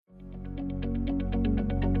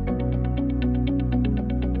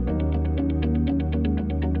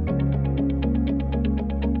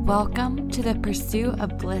Welcome to the Pursuit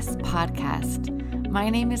of Bliss podcast. My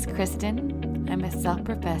name is Kristen. I'm a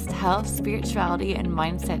self-professed health, spirituality, and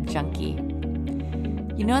mindset junkie.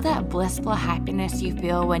 You know that blissful happiness you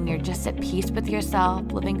feel when you're just at peace with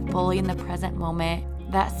yourself, living fully in the present moment?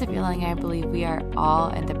 That's the feeling I believe we are all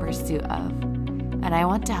in the pursuit of. And I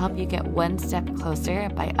want to help you get one step closer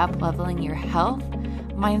by up-leveling your health,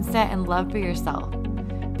 mindset, and love for yourself.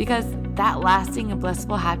 Because that lasting and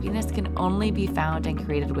blissful happiness can only be found and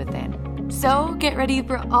created within. So get ready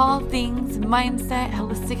for all things mindset,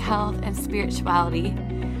 holistic health, and spirituality.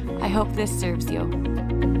 I hope this serves you.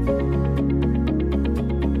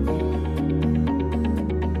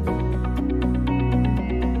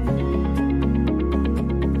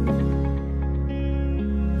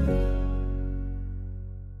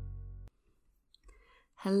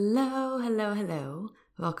 Hello.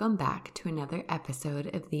 Welcome back to another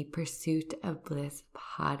episode of the Pursuit of Bliss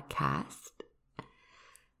podcast.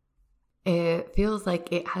 It feels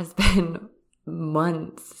like it has been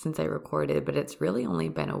months since I recorded, but it's really only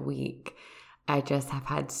been a week. I just have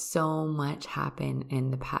had so much happen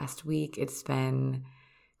in the past week. It's been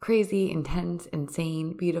crazy, intense,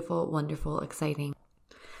 insane, beautiful, wonderful, exciting.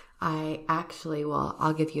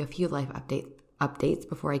 I'll give you a few life updates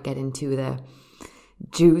before I get into the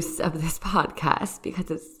juice of this podcast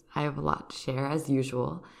because I have a lot to share as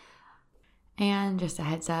usual. And just a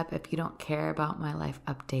heads up, if you don't care about my life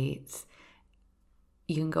updates,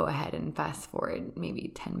 you can go ahead and fast forward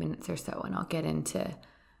maybe 10 minutes or so, and I'll get into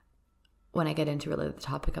when I get into really the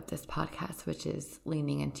topic of this podcast, which is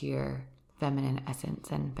leaning into your feminine essence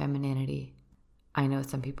and femininity. I know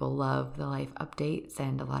some people love the life updates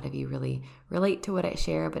and a lot of you really relate to what I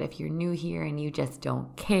share, but if you're new here and you just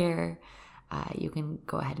don't care, you can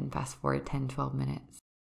go ahead and fast forward 10, 12 minutes.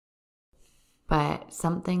 But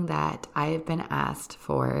something that I've been asked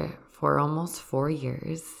for almost 4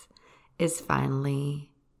 years is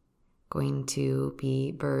finally going to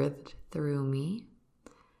be birthed through me.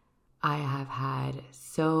 I have had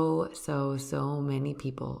so many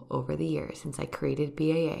people over the years since I created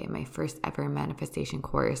BAA, my first ever manifestation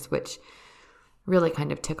course, which really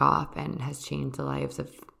kind of took off and has changed the lives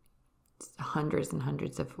of hundreds and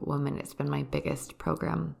hundreds of women. It's been my biggest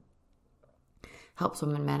program. Helps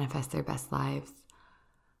women manifest their best lives.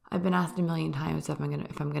 I've been asked a million times if I'm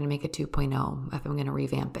gonna make a 2.0, if I'm gonna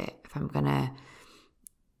revamp it, if I'm gonna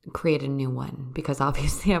create a new one, because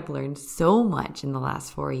obviously I've learned so much in the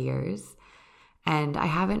last 4 years, and I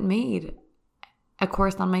haven't made a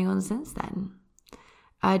course on my own since then.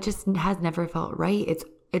 It just has never felt right.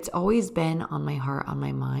 It's always been on my heart, on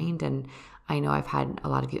my mind, and I know I've had a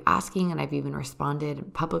lot of you asking, and I've even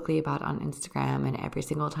responded publicly about it on Instagram, and every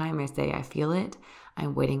single time I say I feel it,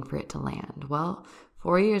 I'm waiting for it to land. Well,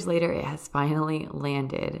 4 years later, it has finally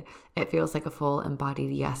landed. It feels like a full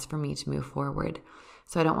embodied yes for me to move forward.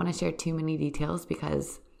 So I don't want to share too many details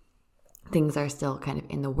because things are still kind of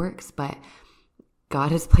in the works, but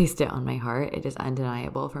God has placed it on my heart. It is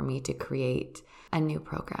undeniable for me to create a new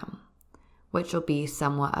program, which will be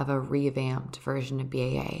somewhat of a revamped version of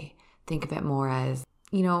BAA. Think of it more as,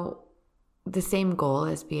 the same goal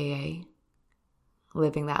as BAA,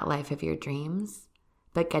 living that life of your dreams,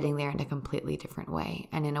 but getting there in a completely different way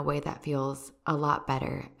and in a way that feels a lot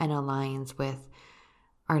better and aligns with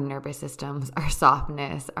our nervous systems, our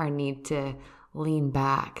softness, our need to lean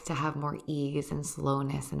back, to have more ease and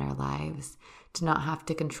slowness in our lives, to not have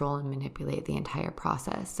to control and manipulate the entire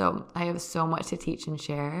process. So I have so much to teach and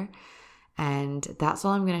share. And that's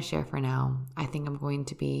all I'm going to share for now. I think I'm going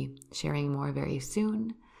to be sharing more very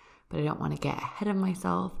soon, but I don't want to get ahead of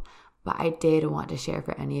myself. But I did want to share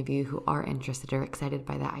for any of you who are interested or excited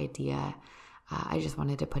by that idea. I just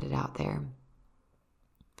wanted to put it out there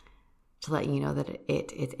to let you know that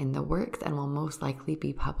it is in the works and will most likely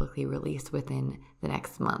be publicly released within the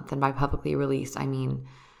next month. And by publicly released, I mean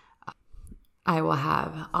I will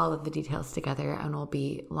have all of the details together and will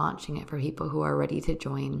be launching it for people who are ready to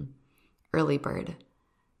join early bird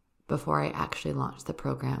before I actually launch the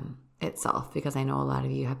program itself, because I know a lot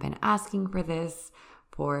of you have been asking for this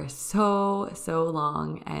for so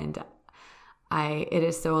long, and it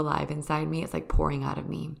is so alive inside me. It's like pouring out of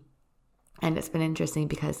me. And it's been interesting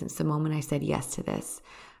because since the moment I said yes to this,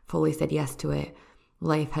 fully said yes to it,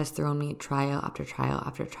 life has thrown me trial after trial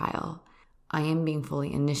after trial. I am being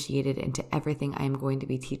fully initiated into everything I am going to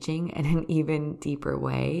be teaching in an even deeper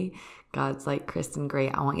way. God's like, Kristen,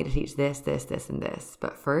 great. I want you to teach this, and this.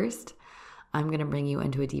 But first, I'm going to bring you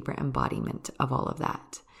into a deeper embodiment of all of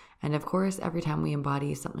that. And of course, every time we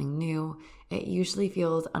embody something new, it usually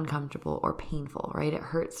feels uncomfortable or painful, right? It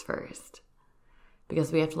hurts first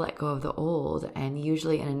because we have to let go of the old. And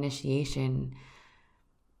usually an initiation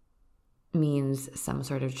means some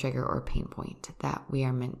sort of trigger or pain point that we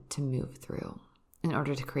are meant to move through in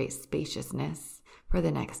order to create spaciousness for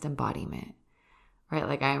the next embodiment, right?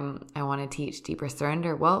 Like I want to teach deeper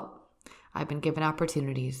surrender. Well, I've been given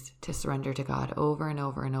opportunities to surrender to God over and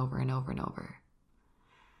over and over and over and over.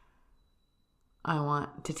 I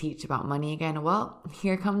want to teach about money again. Well,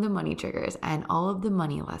 here come the money triggers and all of the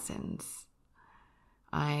money lessons.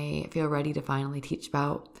 I feel ready to finally teach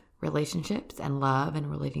about relationships and love and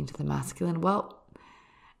relating to the masculine. Well,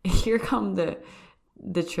 here come the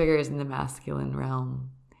triggers in the masculine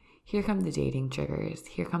realm. Here come the dating triggers.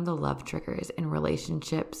 Here come the love triggers in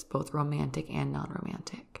relationships, both romantic and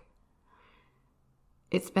non-romantic.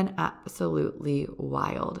 It's been absolutely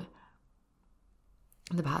wild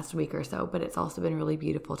the past week or so, but it's also been really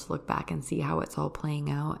beautiful to look back and see how it's all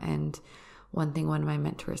playing out. And one thing one of my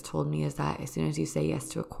mentors told me is that as soon as you say yes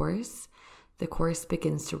to a course, the course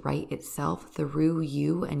begins to write itself through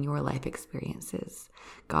you and your life experiences.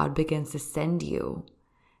 God begins to send you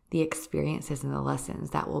the experiences and the lessons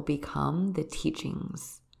that will become the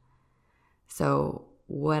teachings. So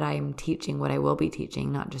what I'm teaching, what I will be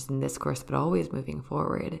teaching, not just in this course, but always moving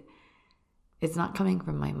forward, is not coming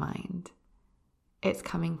from my mind. It's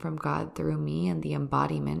coming from God through me and the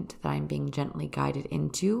embodiment that I'm being gently guided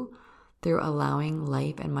into through allowing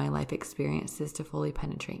life and my life experiences to fully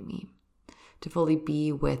penetrate me, to fully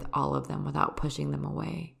be with all of them without pushing them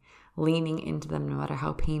away, leaning into them no matter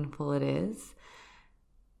how painful it is,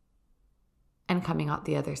 and coming out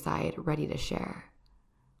the other side ready to share.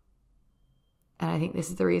 And I think this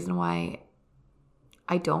is the reason why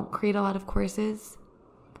I don't create a lot of courses,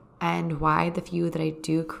 and why the few that I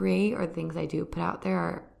do create or the things I do put out there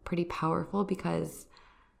are pretty powerful, because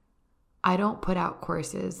I don't put out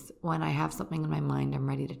courses when I have something in my mind I'm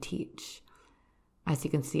ready to teach. As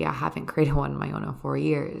you can see, I haven't created one on my own in 4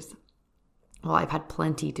 years. Well, I've had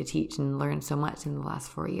plenty to teach and learn so much in the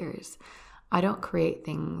last 4 years. I don't create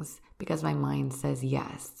things because my mind says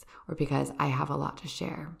yes or because I have a lot to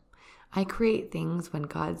share. I create things when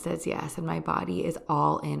God says yes and my body is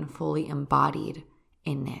all in, fully embodied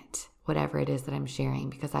in it, whatever it is that I'm sharing,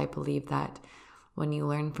 because I believe that when you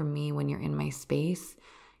learn from me, when you're in my space,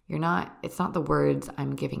 it's not the words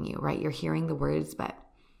I'm giving you, right? You're hearing the words, but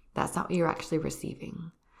that's not what you're actually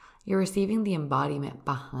receiving. You're receiving the embodiment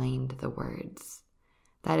behind the words.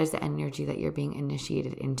 That is the energy that you're being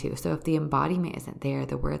initiated into. So if the embodiment isn't there,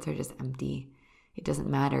 the words are just empty. It doesn't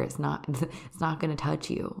matter. It's not going to touch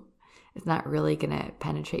you. It's not really going to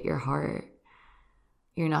penetrate your heart.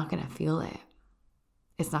 You're not going to feel it.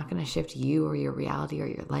 It's not going to shift you or your reality or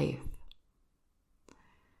your life.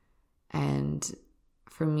 And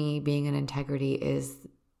for me, being in integrity is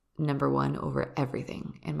number one over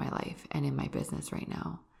everything in my life and in my business right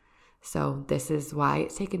now. So this is why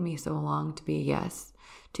it's taken me so long to be a yes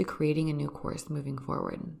to creating a new course moving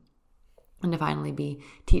forward, and to finally be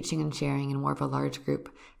teaching and sharing in more of a large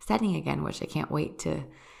group setting again, which I can't wait to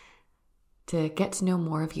get to know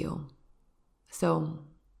more of you. So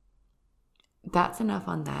that's enough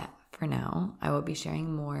on that for now. I will be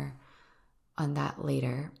sharing more on that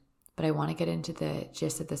later, but I want to get into the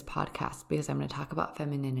gist of this podcast because I'm going to talk about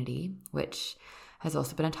femininity, which has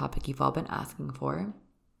also been a topic you've all been asking for.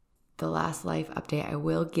 The last life update I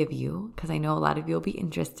will give you, because I know a lot of you will be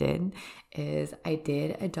interested, is I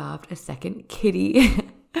did adopt a second kitty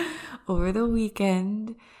over the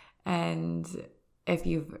weekend. And if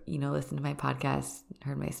you've, listened to my podcast,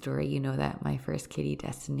 heard my story, you know that my first kitty,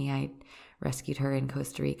 Destiny, I rescued her in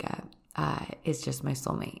Costa Rica, is just my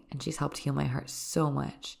soulmate. And she's helped heal my heart so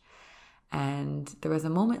much. And there was a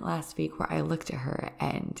moment last week where I looked at her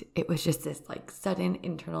and it was just this sudden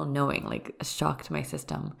internal knowing, a shock to my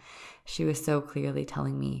system. She was so clearly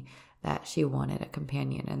telling me that she wanted a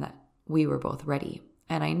companion and that we were both ready.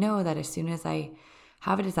 And I know that as soon as I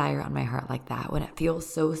have a desire on my heart like that, when it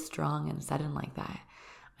feels so strong and sudden like that,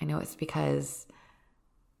 I know it's because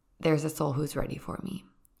there's a soul who's ready for me,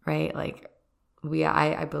 right?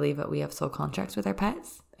 I believe that we have soul contracts with our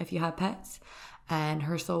pets, if you have pets. And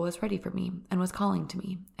her soul was ready for me and was calling to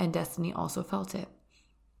me. And Destiny also felt it.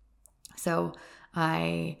 So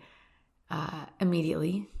I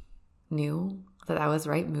immediately knew that was the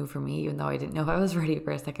right move for me, even though I didn't know if I was ready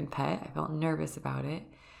for a second pet. I felt nervous about it.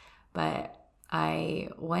 But I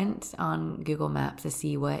went on Google Maps to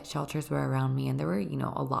see what shelters were around me. And there were,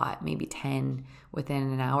 a lot, maybe 10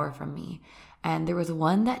 within an hour from me. And there was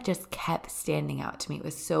one that just kept standing out to me. It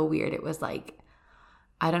was so weird. It was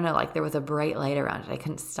I don't know, there was a bright light around it. I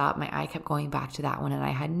couldn't stop. My eye kept going back to that one, and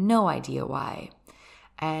I had no idea why.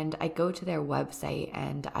 And I go to their website,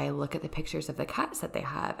 and I look at the pictures of the cats that they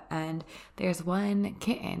have, and there's one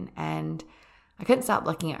kitten, and I couldn't stop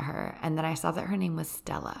looking at her. And then I saw that her name was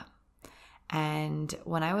Stella. And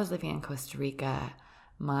when I was living in Costa Rica,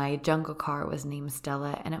 my jungle car was named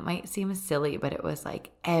Stella. And it might seem silly, but it was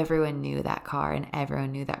like everyone knew that car and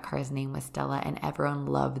everyone knew that car's name was Stella and everyone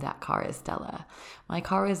loved that car as Stella. My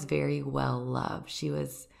car was very well loved. She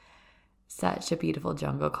was such a beautiful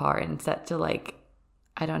jungle car and such a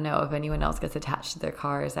I don't know if anyone else gets attached to their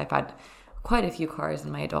cars. I've had quite a few cars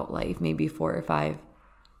in my adult life, maybe 4 or 5,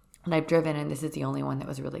 and I've driven, and this is the only one that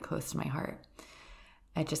was really close to my heart.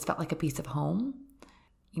 It just felt like a piece of home.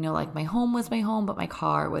 My home was my home, but my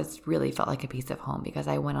car really felt like a piece of home because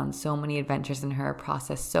I went on so many adventures in her,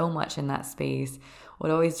 processed so much in that space,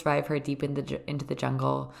 would always drive her deep into the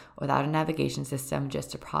jungle without a navigation system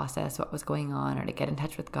just to process what was going on or to get in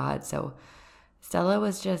touch with God. So Stella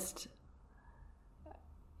was just,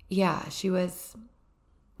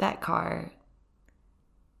 that car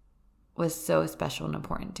was so special and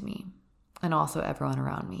important to me, and also everyone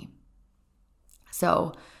around me.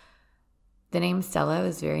 So the name Stella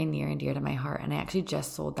was very near and dear to my heart, and I actually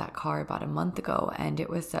just sold that car about a month ago, and it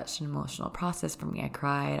was such an emotional process for me. I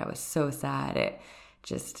cried. I was so sad. It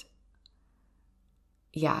just,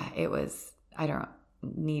 it was, I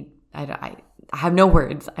have no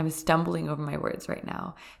words. I'm stumbling over my words right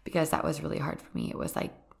now because that was really hard for me. It was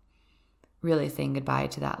like really saying goodbye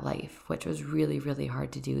to that life, which was really, really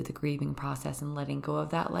hard to do. The grieving process and letting go of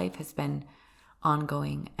that life has been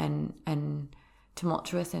ongoing and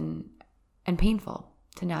tumultuous and painful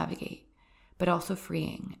to navigate, but also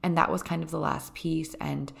freeing. And that was kind of the last piece.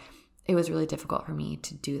 And it was really difficult for me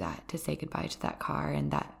to do that, to say goodbye to that car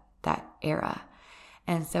and that era.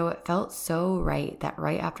 And so it felt so right that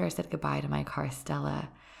right after I said goodbye to my car, Stella,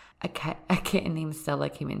 a kitten named Stella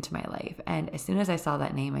came into my life. And as soon as I saw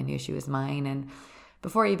that name, I knew she was mine. And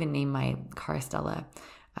before I even named my car Stella,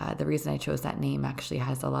 the reason I chose that name actually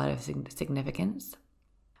has a lot of significance,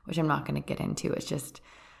 which I'm not going to get into. It's just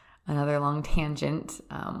another long tangent,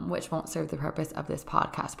 which won't serve the purpose of this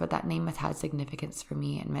podcast. But that name has had significance for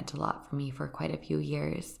me and meant a lot for me for quite a few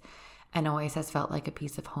years, and always has felt like a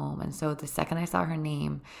piece of home. And so the second I saw her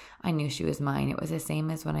name, I knew she was mine. It was the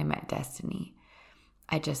same as when I met Destiny.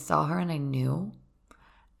 I just saw her and I knew.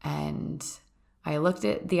 And I looked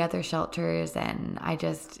at the other shelters and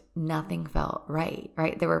nothing felt right?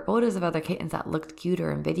 There were photos of other kittens that looked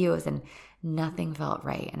cuter and videos, and nothing felt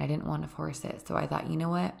right. And I didn't want to force it. So I thought, you know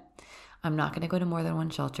what? I'm not going to go to more than one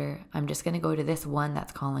shelter. I'm just going to go to this one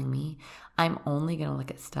that's calling me. I'm only going to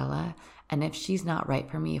look at Stella. And if she's not right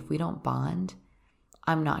for me, if we don't bond,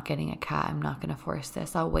 I'm not getting a cat. I'm not going to force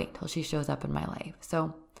this. I'll wait till she shows up in my life.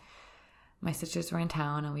 So my sisters were in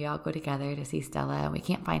town and we all go together to see Stella, and we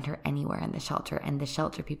can't find her anywhere in the shelter, and the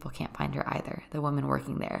shelter people can't find her either. The women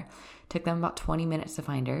working there. Took them about 20 minutes to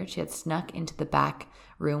find her. She had snuck into the back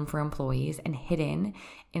room for employees and hidden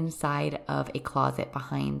inside of a closet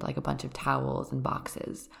behind like a bunch of towels and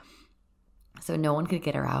boxes. So no one could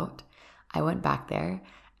get her out. I went back there,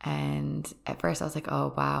 and at first I was like,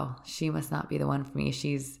 oh wow, she must not be the one for me.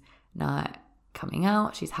 She's not coming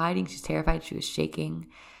out. She's hiding. She's terrified. She was shaking.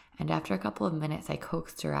 And after a couple of minutes, I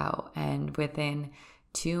coaxed her out. And within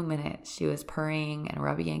 2 minutes, she was purring and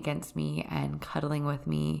rubbing against me and cuddling with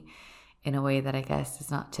me in a way that I guess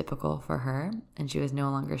is not typical for her. And she was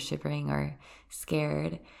no longer shivering or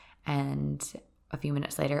scared. And a few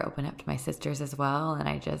minutes later, opened up to my sisters as well.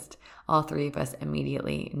 And all 3 of us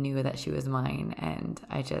immediately knew that she was mine. And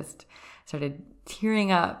I just started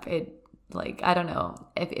tearing up. I don't know,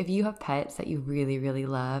 if you have pets that you really, really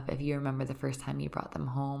love, if you remember the first time you brought them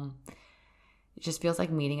home, it just feels like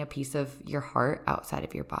meeting a piece of your heart outside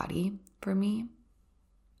of your body for me.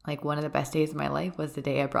 Like one of the best days of my life was the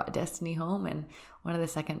day I brought Destiny home, and one of the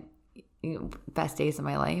second best days of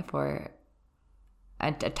my life, or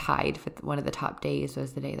tied for one of the top days,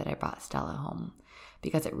 was the day that I brought Stella home,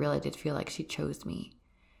 because it really did feel like she chose me.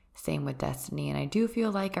 Same with Destiny. And I do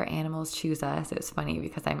feel like our animals choose us. It was funny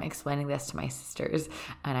because I'm explaining this to my sisters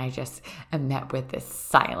and I just am met with this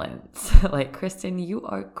silence. Like, Kristen, you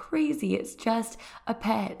are crazy. It's just a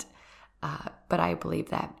pet. But I believe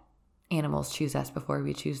that animals choose us before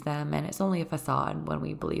we choose them. And it's only a facade when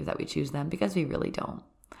we believe that we choose them, because we really don't.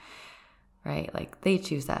 Right? Like, they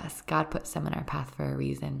choose us. God puts them in our path for a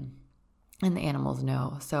reason. And the animals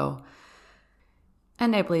know. So,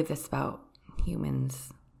 and I believe this about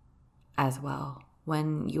humans as well.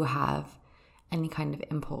 When you have any kind of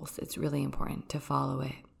impulse, it's really important to follow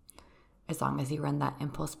it, as long as you run that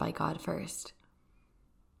impulse by God first,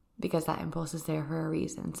 because that impulse is there for a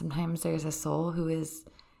reason. Sometimes there's a soul who is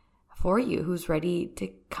for you, who's ready to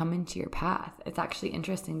come into your path. It's actually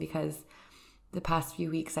interesting because the past few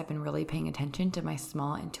weeks, I've been really paying attention to my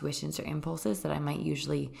small intuitions or impulses that I might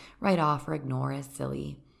usually write off or ignore as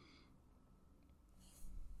silly.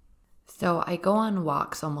 So I go on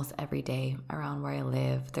walks almost every day around where I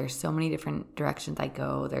live. There's so many different directions I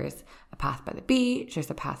go. There's a path by the beach.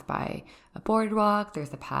 There's a path by a boardwalk.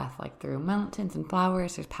 There's a path like through mountains and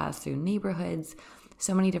flowers. There's paths through neighborhoods.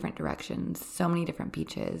 So many different directions, so many different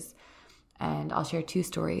beaches. And I'll share 2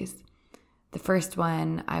 stories. The first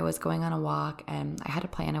one, I was going on a walk and I had a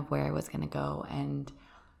plan of where I was going to go. And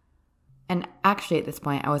actually at this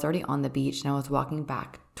point, I was already on the beach and I was walking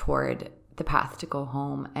back toward the path to go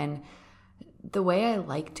home. And the way I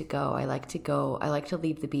like to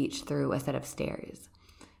leave the beach through a set of stairs.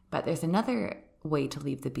 But there's another way to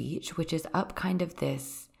leave the beach, which is up kind of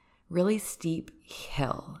this really steep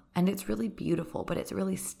hill. And it's really beautiful, but it's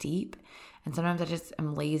really steep. And sometimes I just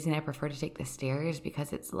am lazy and I prefer to take the stairs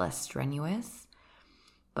because it's less strenuous.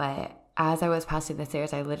 But as I was passing the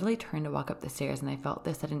stairs, I literally turned to walk up the stairs and I felt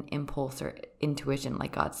this sudden impulse or intuition,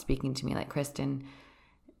 like God speaking to me, like, Kristen,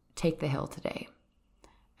 take the hill today.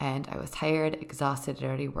 And I was tired, exhausted. I'd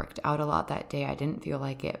already worked out a lot that day. I didn't feel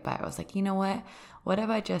like it, but I was like, you know what? What if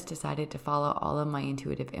I just decided to follow all of my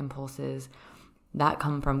intuitive impulses that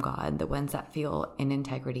come from God, the ones that feel in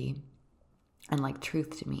integrity and like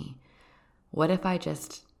truth to me? What if I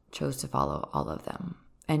just chose to follow all of them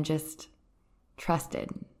and just trusted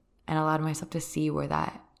and allowed myself to see where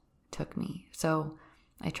that took me? So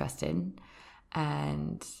I trusted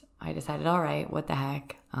and I decided, all right, what the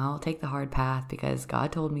heck? I'll take the hard path because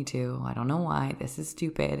God told me to. I don't know why. This is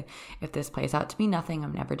stupid. If this plays out to be nothing,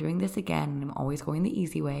 I'm never doing this again. I'm always going the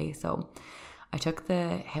easy way. So I took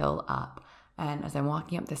the hill up. And as I'm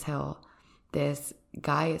walking up this hill, this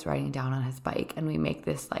guy is riding down on his bike and we make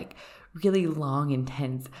this like really long,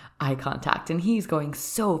 intense eye contact. And he's going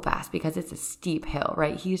so fast because it's a steep hill,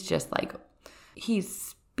 right? He's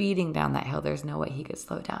speeding down that hill. There's no way he could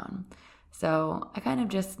slow down. So I kind of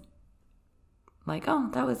just like, oh,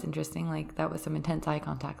 that was interesting. Like that was some intense eye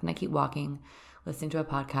contact. And I keep walking, listening to a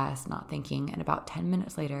podcast, not thinking. And about 10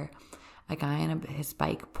 minutes later, a guy on his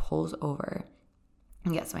bike pulls over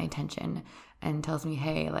and gets my attention and tells me,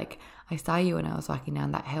 hey, like I saw you when I was walking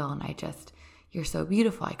down that hill and you're so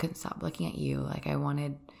beautiful. I couldn't stop looking at you. Like I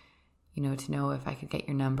wanted, to know if I could get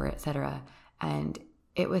your number, etc. And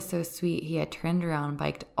it was so sweet. He had turned around,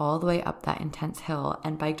 biked all the way up that intense hill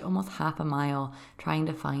and biked almost half a mile trying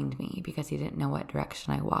to find me because he didn't know what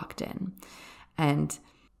direction I walked in. And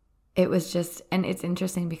it was and it's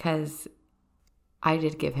interesting because I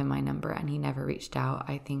did give him my number and he never reached out.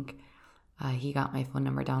 I think he got my phone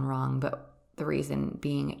number down wrong, but the reason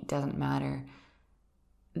being it doesn't matter.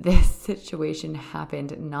 This situation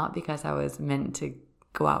happened not because I was meant to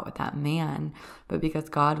go out with that man, but because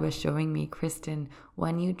God was showing me, Kristen,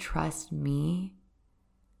 when you trust me,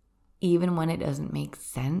 even when it doesn't make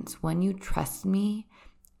sense, when you trust me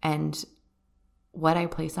and what I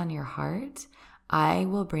place on your heart, I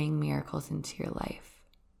will bring miracles into your life.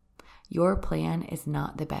 Your plan is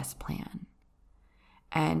not the best plan.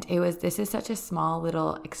 And this is such a small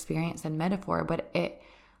little experience and metaphor, but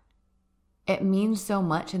it means so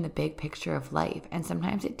much in the big picture of life. And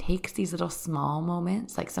sometimes it takes these little small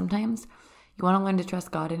moments. Like sometimes you want to learn to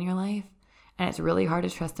trust God in your life, and it's really hard to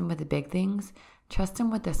trust him with the big things. Trust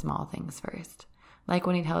him with the small things first. Like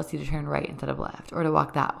when he tells you to turn right instead of left, or to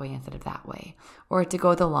walk that way instead of that way, or to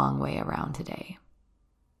go the long way around today.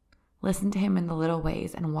 Listen to him in the little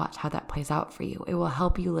ways and watch how that plays out for you. It will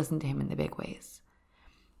help you listen to him in the big ways.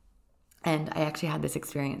 And I actually had this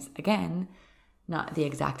experience again, not the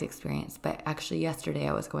exact experience, but actually yesterday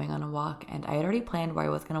I was going on a walk and I had already planned where I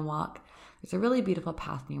was going to walk. There's a really beautiful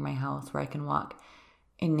path near my house where I can walk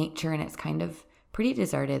in nature and it's kind of pretty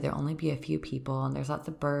deserted. There'll only be a few people and there's lots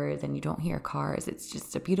of birds and you don't hear cars. It's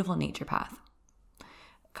just a beautiful nature path,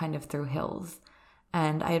 kind of through hills.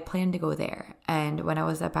 And I had planned to go there. And when I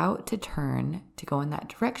was about to turn to go in that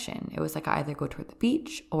direction, it was like I either go toward the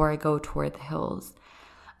beach or I go toward the hills.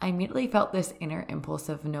 I immediately felt this inner impulse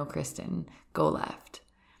of, no, Kristen, go left.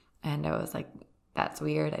 And I was like, that's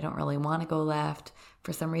weird. I don't really want to go left.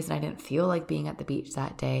 For some reason, I didn't feel like being at the beach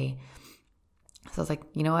that day. So I was like,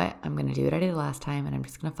 you know what? I'm going to do what I did last time and I'm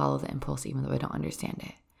just going to follow the impulse even though I don't understand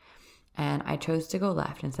it. And I chose to go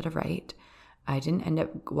left instead of right. I didn't end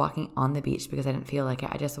up walking on the beach because I didn't feel like it.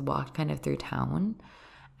 I just walked kind of through town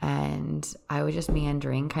and I was just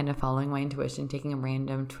meandering, kind of following my intuition, taking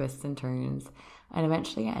random twists and turns. And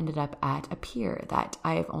eventually I ended up at a pier that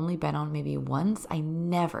I have only been on maybe once. I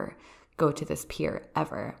never go to this pier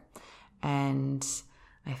ever. And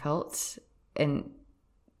I felt an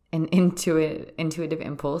intuitive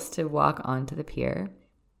impulse to walk onto the pier.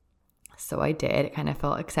 So I did. It kind of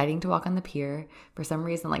felt exciting to walk on the pier for some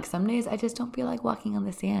reason. Like some days I just don't feel like walking on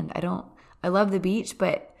the sand. I love the beach,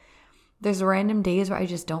 but there's random days where I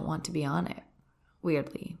just don't want to be on it,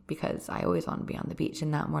 weirdly, because I always want to be on the beach.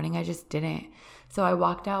 And that morning I just didn't. So I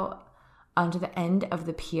walked out onto the end of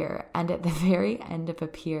the pier, and at the very end of a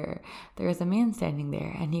pier, there was a man standing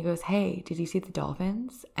there, and he goes, "Hey, did you see the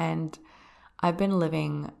dolphins?" And I've been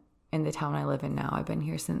living in the town I live in now. I've been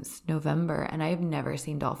here since November, and I've never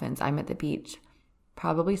seen dolphins. I'm at the beach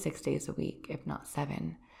probably 6 days a week, if not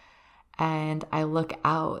 7. And I look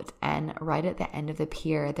out, and right at the end of the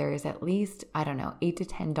pier, there is at least, 8 to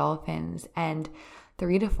 10 dolphins, and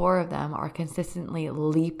 3 to 4 of them are consistently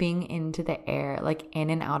leaping into the air, like in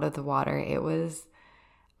and out of the water. It was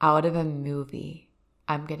out of a movie.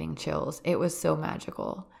 I'm getting chills. It was so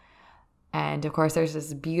magical. And of course, there's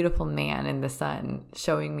this beautiful man in the sun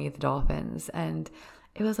showing me the dolphins. And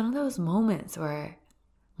it was one of those moments where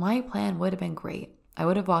my plan would have been great. I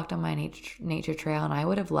would have walked on my nature trail, and I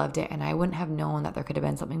would have loved it, and I wouldn't have known that there could have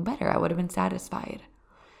been something better. I would have been satisfied.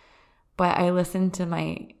 But I listened to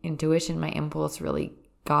my intuition, my impulse, really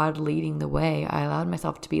God leading the way. I allowed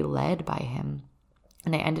myself to be led by him.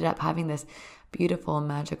 And I ended up having this beautiful,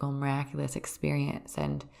 magical, miraculous experience.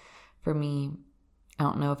 And for me, I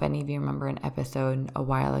don't know if any of you remember an episode a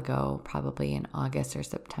while ago, probably in August or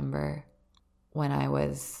September, when I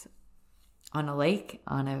was on a lake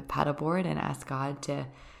on a paddleboard and asked God to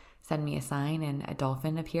send me a sign, and a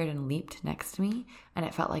dolphin appeared and leaped next to me, and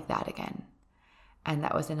it felt like that again. And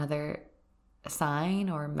that was another sign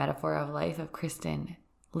or metaphor of life of, Kristen,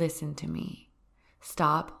 listen to me.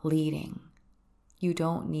 Stop leading. You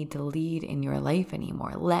don't need to lead in your life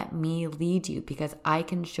anymore. Let me lead you, because I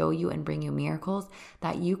can show you and bring you miracles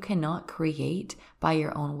that you cannot create by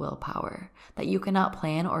your own willpower, that you cannot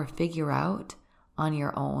plan or figure out on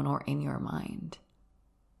your own or in your mind.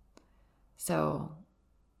 So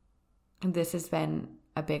this has been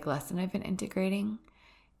a big lesson I've been integrating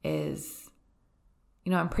is,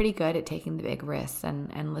 I'm pretty good at taking the big risks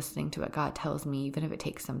and listening to what God tells me, even if it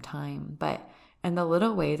takes some time. But in the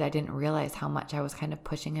little ways, I didn't realize how much I was kind of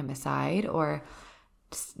pushing him aside or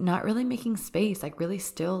just not really making space, like really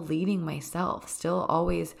still leading myself, still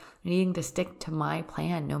always needing to stick to my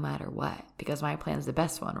plan no matter what, because my plan is the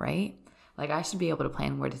best one, right? Like I should be able to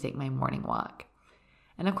plan where to take my morning walk.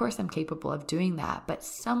 And of course, I'm capable of doing that, but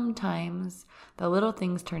sometimes the little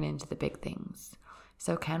things turn into the big things.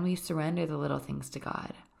 So can we surrender the little things to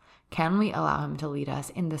God? Can we allow him to lead us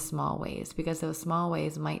in the small ways? Because those small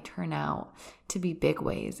ways might turn out to be big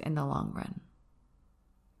ways in the long run.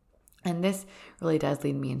 And this really does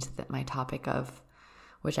lead me into my topic of,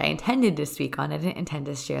 which I intended to speak on. I didn't intend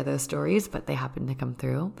to share those stories, but they happened to come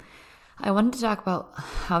through. I wanted to talk about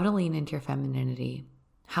how to lean into your femininity,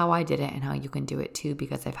 how I did it and how you can do it too,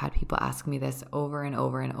 because I've had people ask me this over and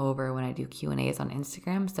over and over when I do Q&As on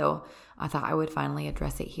Instagram. So I thought I would finally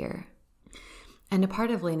address it here. And a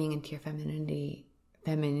part of leaning into your femininity,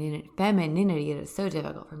 it is so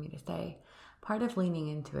difficult for me to say. Part of leaning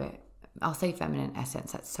into it, I'll say feminine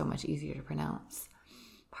essence, that's so much easier to pronounce.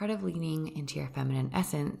 Part of leaning into your feminine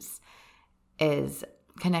essence is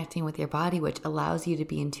connecting with your body, which allows you to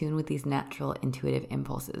be in tune with these natural intuitive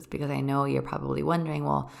impulses. Because I know you're probably wondering,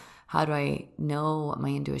 well, how do I know what my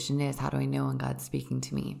intuition is? How do I know when God's speaking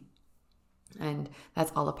to me? And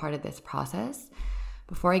that's all a part of this process.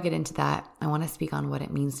 Before I get into that, I want to speak on what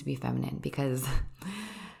it means to be feminine, because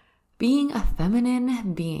being a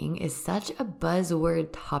feminine being is such a buzzword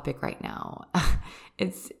topic right now.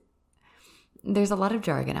 There's a lot of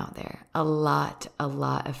jargon out there, a lot of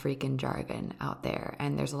freaking jargon out there.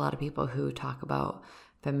 And there's a lot of people who talk about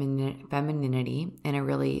femininity in a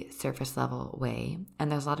really surface level way.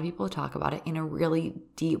 And there's a lot of people who talk about it in a really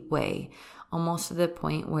deep way, almost to the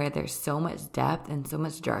point where there's so much depth and so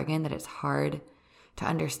much jargon that it's hard to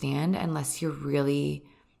understand unless you're really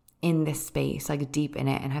in this space, like deep in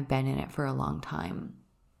it and have been in it for a long time.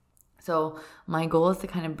 So my goal is to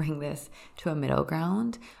kind of bring this to a middle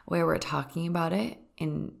ground where we're talking about it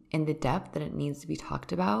in the depth that it needs to be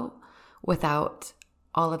talked about without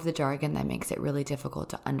all of the jargon that makes it really difficult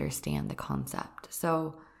to understand the concept.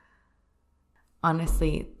 So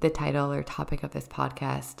honestly, the title or topic of this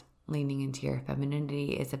podcast, Leaning into Your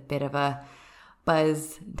Femininity, is a bit of a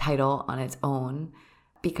buzz title on its own,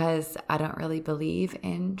 because I don't really believe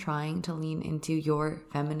in trying to lean into your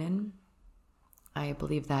feminine. I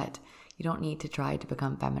believe that you don't need to try to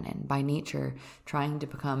become feminine. By nature, trying to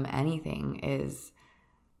become anything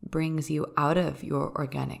brings you out of your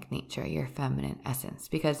organic nature, your feminine essence.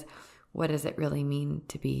 Because what does it really mean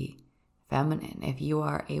to be feminine? If you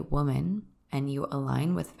are a woman and you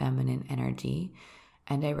align with feminine energy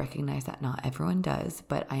and I recognize that not everyone does,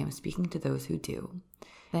 but I am speaking to those who do,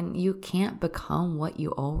 then you can't become what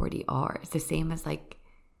you already are. It's the same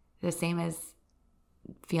as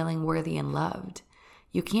feeling worthy and loved.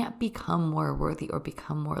 You can't become more worthy or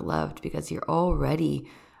become more loved because you're already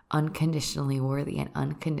unconditionally worthy and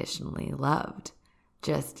unconditionally loved.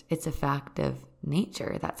 It's a fact of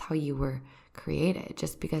nature. That's how you were created.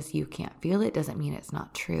 Just because you can't feel it doesn't mean it's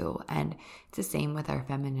not true. And it's the same with our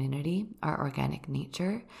femininity, our organic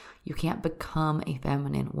nature. You can't become a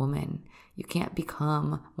feminine woman. You can't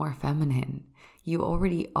become more feminine. You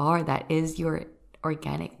already are. That is your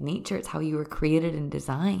organic nature. It's how you were created and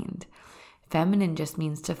designed. Feminine just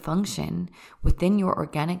means to function within your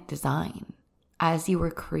organic design as you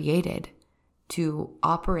were created to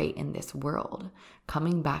operate in this world,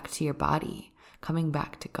 coming back to your body, coming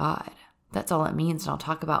back to God. That's all it means. And I'll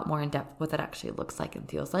talk about more in depth what that actually looks like and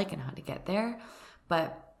feels like and how to get there.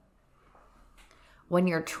 But when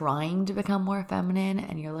you're trying to become more feminine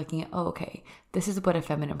and you're looking at, okay, this is what a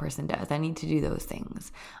feminine person does. I need to do those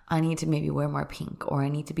things. I need to maybe wear more pink, or I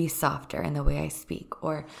need to be softer in the way I speak,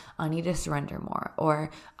 or I need to surrender more, or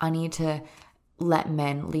I need to let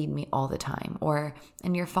men lead me all the time.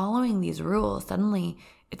 And you're following these rules. Suddenly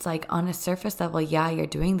it's like on a surface level, yeah, you're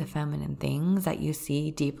doing the feminine things that you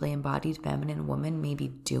see deeply embodied feminine women maybe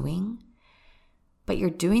doing, but you're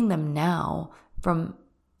doing them now from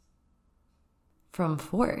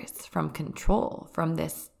force, from control, from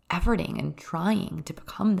this efforting and trying to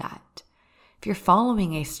become that. If you're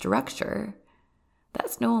following a structure,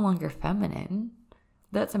 that's no longer feminine.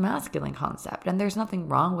 That's a masculine concept. And there's nothing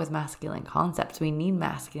wrong with masculine concepts. We need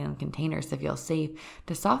masculine containers to feel safe,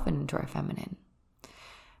 to soften into our feminine.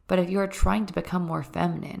 But if you're trying to become more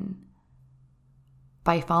feminine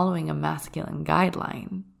by following a masculine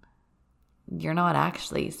guideline, you're not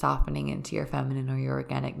actually softening into your feminine or your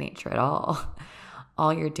organic nature at all.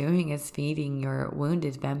 All you're doing is feeding your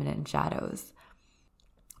wounded feminine shadows.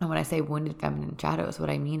 And when I say wounded feminine shadows, what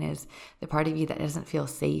I mean is the part of you that doesn't feel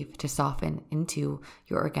safe to soften into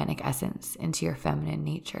your organic essence, into your feminine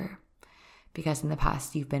nature. Because in the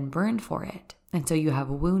past, you've been burned for it. And so you have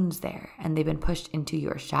wounds there, and they've been pushed into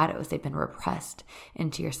your shadows. They've been repressed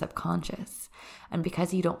into your subconscious. And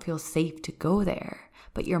because you don't feel safe to go there,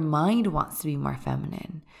 but your mind wants to be more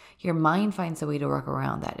feminine, your mind finds a way to work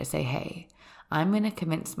around that, to say, hey, I'm going to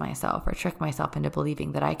convince myself or trick myself into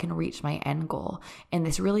believing that I can reach my end goal in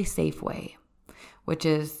this really safe way, which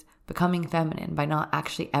is becoming feminine by not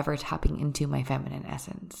actually ever tapping into my feminine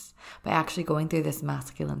essence, by actually going through this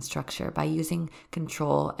masculine structure, by using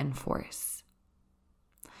control and force.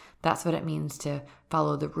 That's what it means to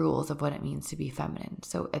follow the rules of what it means to be feminine.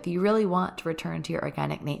 So if you really want to return to your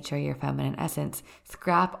organic nature, your feminine essence,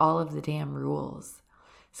 scrap all of the damn rules.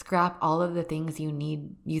 Scrap all of the things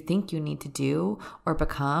you think you need to do or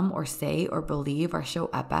become or say or believe or show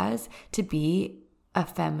up as to be a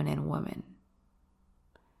feminine woman.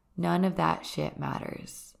 None of that shit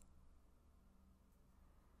matters.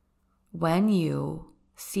 When you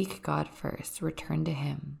seek God first, return to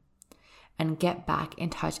Him, and get back in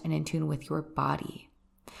touch and in tune with your body,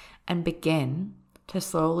 and begin to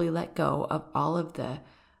slowly let go of all of the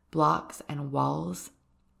blocks and walls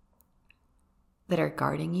that are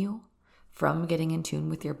guarding you from getting in tune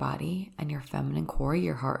with your body and your feminine core,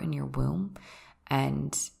 your heart and your womb,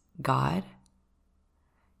 and God,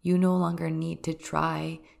 you no longer need to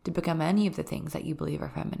try to become any of the things that you believe are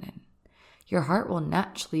feminine. Your heart will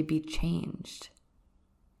naturally be changed.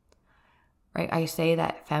 Right? I say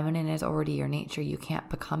that feminine is already your nature. You can't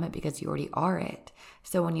become it because you already are it.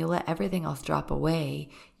 So when you let everything else drop away,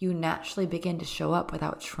 you naturally begin to show up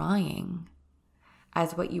without trying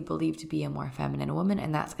as what you believe to be a more feminine woman.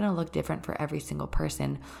 And that's going to look different for every single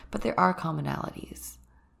person. But there are commonalities.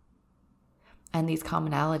 And these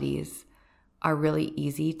commonalities are really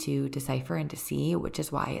easy to decipher and to see, which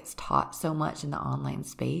is why it's taught so much in the online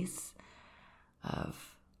space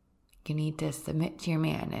of you need to submit to your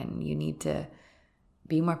man, and you need to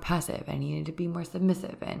be more passive, and you need to be more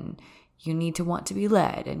submissive, and you need to want to be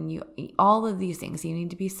led, and you all of these things, you need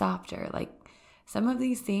to be softer. Like, some of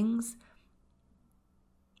these things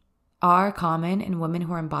are common in women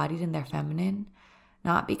who are embodied in their feminine,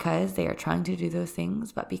 not because they are trying to do those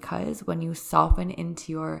things, but because when you soften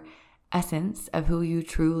into your essence of who you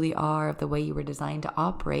truly are, of the way you were designed to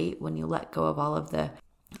operate, when you let go of all of the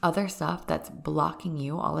other stuff that's blocking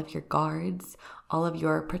you, all of your guards, all of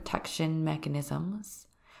your protection mechanisms,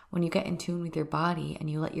 when you get in tune with your body and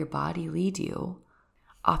you let your body lead you,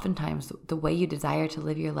 oftentimes the way you desire to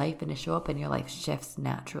live your life and to show up in your life shifts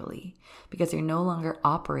naturally because you're no longer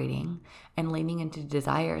operating and leaning into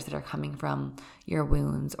desires that are coming from your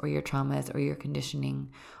wounds or your traumas or your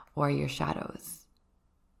conditioning or your shadows.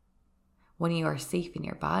 When you are safe in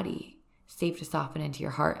your body, safe to soften into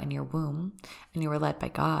your heart and your womb, and you are led by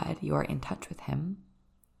God, you are in touch with Him,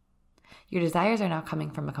 your desires are now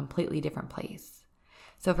coming from a completely different place.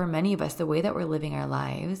 So for many of us, the way that we're living our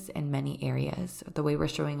lives in many areas, the way we're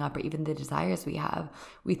showing up, or even the desires we have,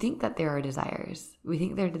 we think that they're our desires. We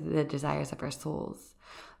think they're the desires of our souls.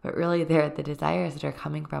 But really, they're the desires that are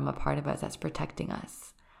coming from a part of us that's protecting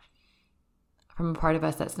us. From a part of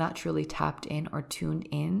us that's not truly tapped in or tuned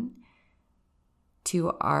in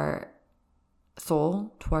to our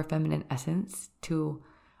soul, to our feminine essence, to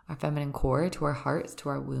our feminine core, to our hearts, to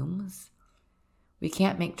our wombs. We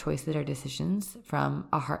can't make choices or decisions from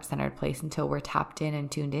a heart-centered place until we're tapped in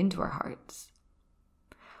and tuned into our hearts.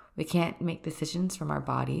 We can't make decisions from our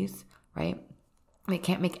bodies, right? We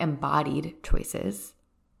can't make embodied choices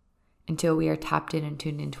until we are tapped in and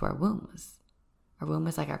tuned into our wombs. Our womb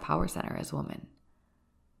is like our power center as women.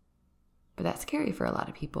 But that's scary for a lot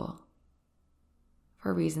of people.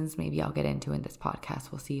 For reasons maybe I'll get into in this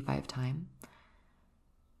podcast. We'll see if I have time.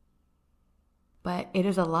 But it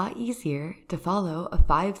is a lot easier to follow a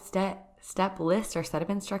 5-step list or set of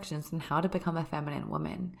instructions on how to become a feminine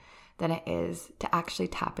woman than it is to actually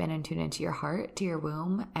tap in and tune into your heart, to your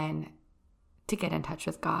womb, and to get in touch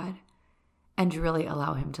with God and really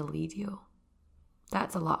allow Him to lead you.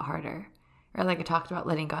 That's a lot harder. Or like I talked about,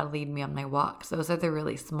 letting God lead me on my walks. Those are the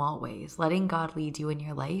really small ways. Letting God lead you in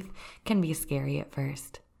your life can be scary at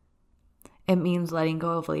first. It means letting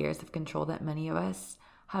go of layers of control that many of us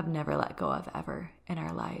have never let go of ever in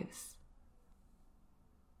our lives.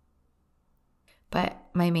 But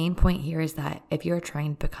my main point here is that if you're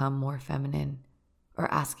trying to become more feminine or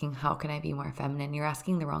asking, how can I be more feminine? You're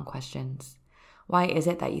asking the wrong questions. Why is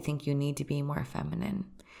it that you think you need to be more feminine?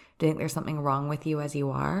 Do you think there's something wrong with you as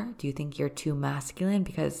you are? Do you think you're too masculine?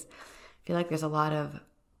 Because I feel like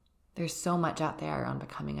there's so much out there around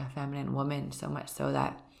becoming a feminine woman, so much so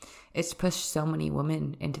that it's pushed so many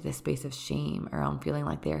women into this space of shame around feeling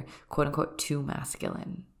like they're quote unquote too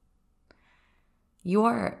masculine. You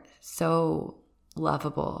are so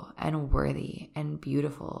lovable and worthy and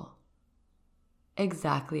beautiful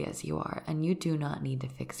exactly as you are, and you do not need to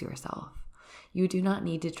fix yourself. You do not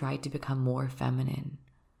need to try to become more feminine.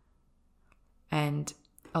 And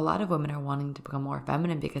a lot of women are wanting to become more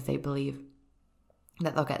feminine because they believe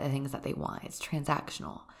that they'll get the things that they want. It's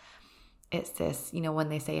transactional. It's this, when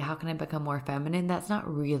they say, how can I become more feminine? That's not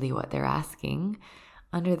really what they're asking.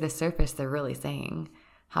 Under the surface, they're really saying,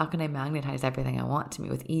 how can I magnetize everything I want to me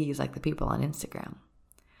with ease like the people on Instagram?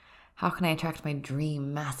 How can I attract my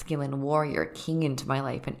dream masculine warrior king into my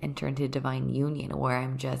life and enter into divine union where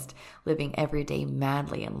I'm just living every day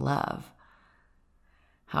madly in love?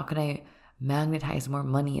 How can I magnetize more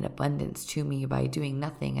money and abundance to me by doing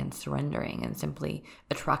nothing and surrendering and simply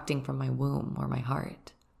attracting from my womb or my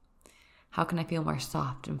heart? How can I feel more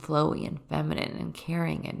soft and flowy and feminine and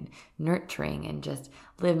caring and nurturing and just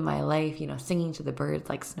live my life, singing to the birds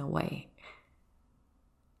like Snow White?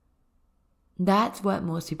 That's what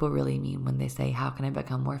most people really mean when they say, how can I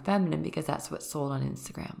become more feminine? Because that's what's sold on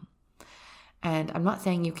Instagram. And I'm not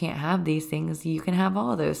saying you can't have these things. You can have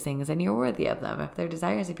all those things and you're worthy of them. If they're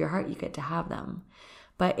desires of your heart, you get to have them.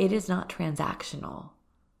 But it is not transactional.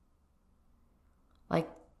 Like,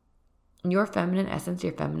 your feminine essence,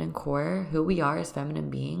 your feminine core, who we are as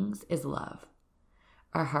feminine beings is love.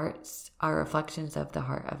 Our hearts are reflections of the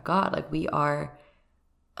heart of God. Like, we are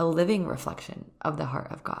a living reflection of the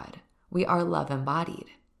heart of God. We are love embodied.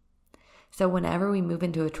 So whenever we move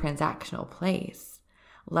into a transactional place,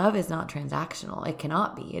 love is not transactional. It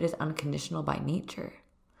cannot be. It is unconditional by nature.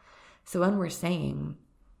 So when we're saying,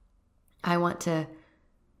 I want to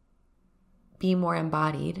be more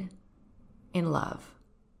embodied in love,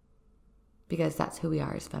 because that's who we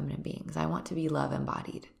are as feminine beings. I want to be love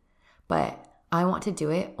embodied. But I want to do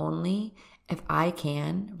it only if I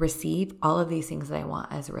can receive all of these things that I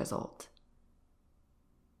want as a result.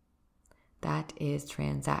 That is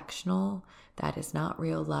transactional. That is not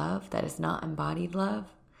real love. That is not embodied love.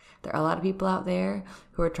 There are a lot of people out there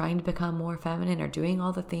who are trying to become more feminine or doing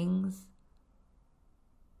all the things.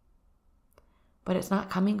 But it's not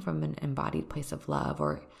coming from an embodied place of love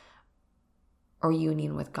or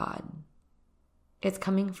union with God. It's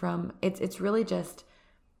coming from, it's really just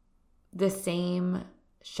the same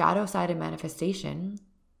shadow side of manifestation,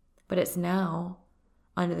 but it's now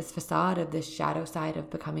under this facade of this shadow side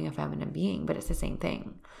of becoming a feminine being, but it's the same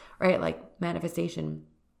thing, right? Like manifestation,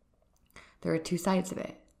 There are two sides of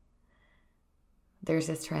it. There's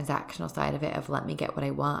this transactional side of it of let me get what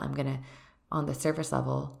I want. I'm going to, on the surface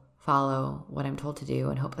level, follow what I'm told to do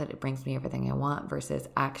and hope that it brings me everything I want versus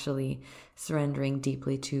actually surrendering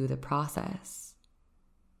deeply to the process.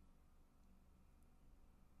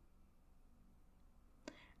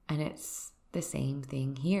 And it's the same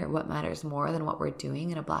thing here. What matters more than what we're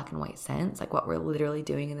doing in a black and white sense, like what we're literally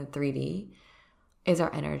doing in the 3D, is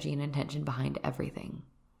our energy and intention behind everything.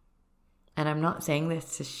 And I'm not saying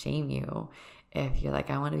this to shame you. If you're like,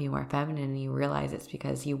 I want to be more feminine, and you realize it's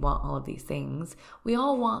because you want all of these things. We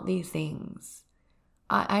all want these things.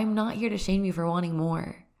 I'm not here to shame you for wanting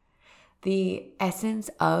more. The essence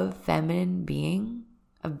of feminine being,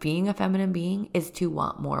 of being a feminine being, is to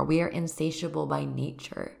want more. We are insatiable by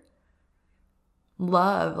nature.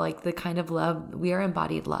 Love, like the kind of love, we are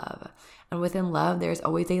embodied love. And within love, there's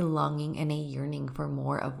always a longing and a yearning for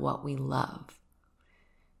more of what we love.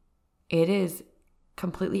 It is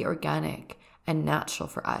completely organic and natural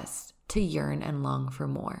for us to yearn and long for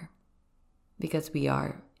more because we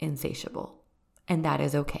are insatiable, and that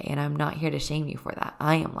is okay. And I'm not here to shame you for that.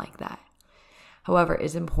 I am like that. However,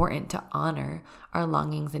 it's important to honor our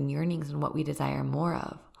longings and yearnings and what we desire more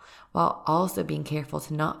of, while also being careful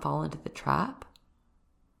to not fall into the trap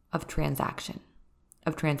of transaction,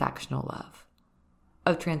 of transactional love,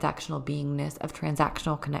 of transactional beingness, of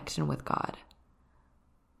transactional connection with God.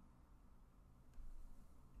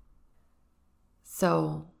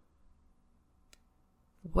 So,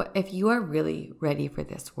 what if you are really ready for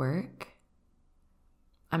this work?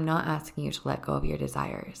 I'm not asking you to let go of your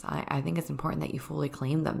desires. I think it's important that you fully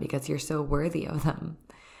claim them because you're so worthy of them.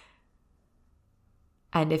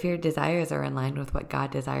 And if your desires are in line with what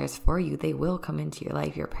God desires for you, they will come into your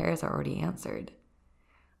life. Your prayers are already answered.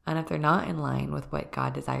 And if they're not in line with what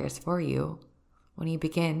God desires for you, when you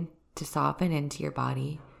begin to soften into your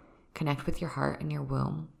body, connect with your heart and your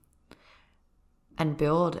womb, and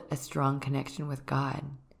build a strong connection with God,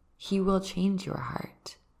 He will change your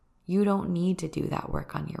heart. You don't need to do that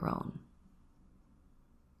work on your own.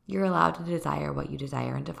 You're allowed to desire what you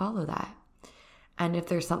desire and to follow that. And if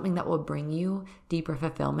there's something that will bring you deeper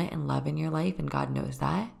fulfillment and love in your life, and God knows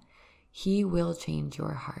that, He will change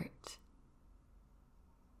your heart.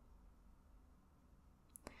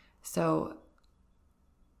 So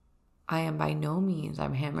I am by no means,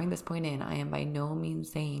 I'm hammering this point in, I am by no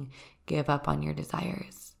means saying give up on your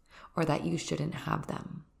desires or that you shouldn't have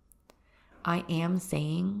them. I am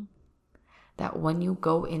saying that when you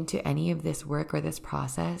go into any of this work or this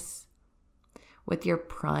process with your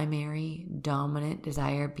primary dominant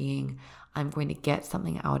desire being, I'm going to get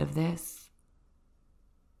something out of this,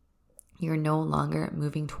 you're no longer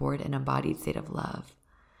moving toward an embodied state of love.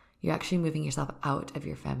 You're actually moving yourself out of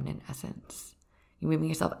your feminine essence. You're moving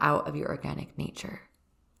yourself out of your organic nature.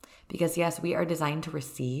 Because yes, we are designed to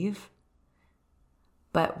receive,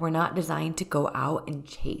 but we're not designed to go out and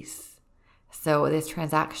chase. So this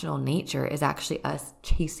transactional nature is actually us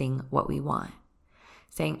chasing what we want.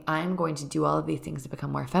 Saying, I'm going to do all of these things to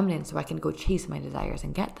become more feminine so I can go chase my desires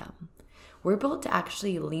and get them. We're built to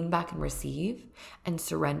actually lean back and receive and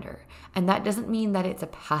surrender. And that doesn't mean that it's a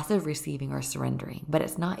passive receiving or surrendering, but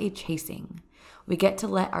it's not a chasing. We get to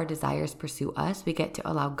let our desires pursue us. We get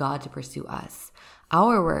to allow God to pursue us.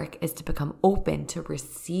 Our work is to become open to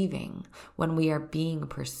receiving when we are being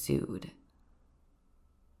pursued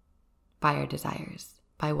by our desires,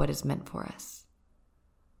 by what is meant for us.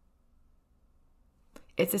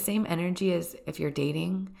 It's the same energy as if you're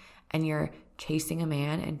dating and you're chasing a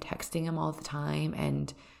man and texting him all the time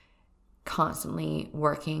and constantly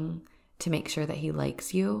working to make sure that he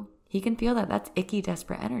likes you. He can feel that that's icky,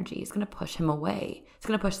 desperate energy. It's going to push him away. It's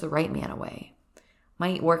going to push the right man away.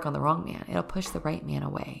 Might work on the wrong man. It'll push the right man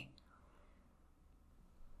away.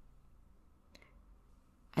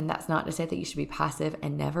 And that's not to say that you should be passive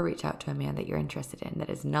and never reach out to a man that you're interested in. That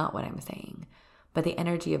is not what I'm saying. But the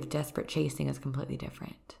energy of desperate chasing is completely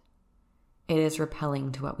different. It is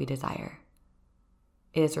repelling to what we desire.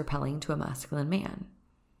 It is repelling to a masculine man.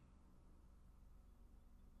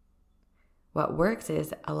 What works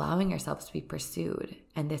is allowing yourselves to be pursued.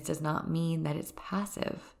 And this does not mean that it's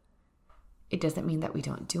passive. It doesn't mean that we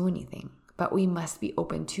don't do anything. But we must be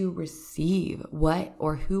open to receive what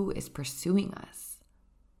or who is pursuing us.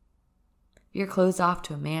 If you're closed off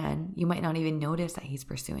to a man, you might not even notice that he's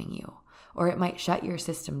pursuing you. Or it might shut your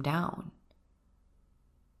system down.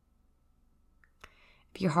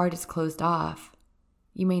 If your heart is closed off,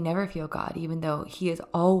 you may never feel God, even though He is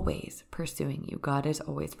always pursuing you. God is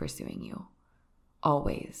always pursuing you.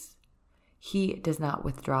 Always. He does not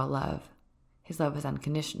withdraw love. His love is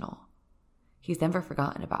unconditional. He's never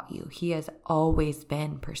forgotten about you. He has always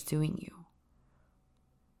been pursuing you.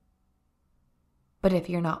 But if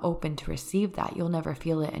you're not open to receive that, you'll never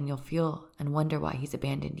feel it, and you'll feel and wonder why he's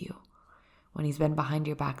abandoned you when he's been behind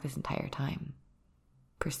your back this entire time,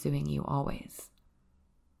 pursuing you always.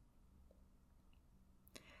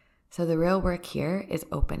 So the real work here is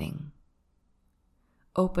opening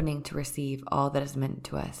to receive all that is meant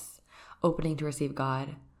to us, opening to receive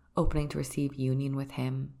God, opening to receive union with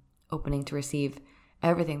him, opening to receive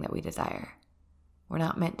everything that we desire. We're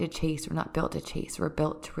not meant to chase. We're not built to chase. We're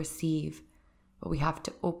built to receive. But we have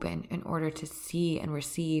to open in order to see and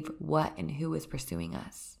receive what and who is pursuing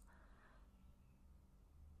us.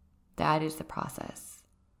 That is the process.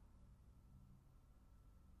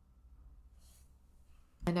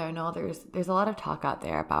 And I know there's a lot of talk out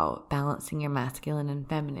there about balancing your masculine and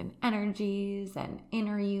feminine energies and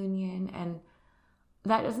inner union, and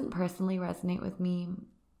that doesn't personally resonate with me.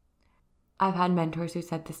 I've had mentors who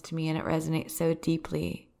said this to me, and it resonates so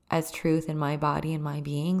deeply as truth in my body and my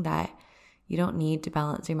being that you don't need to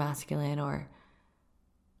balance your masculine or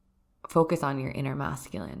focus on your inner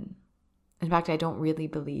masculine. In fact, I don't really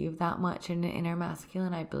believe that much in an inner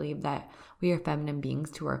masculine. I believe that we are feminine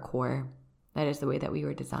beings to our core. That is the way that we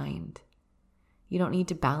were designed. You don't need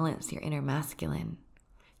to balance your inner masculine.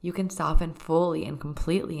 You can soften fully and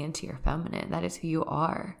completely into your feminine. That is who you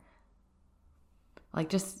are. Like,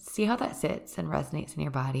 just see how that sits and resonates in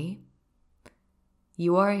your body.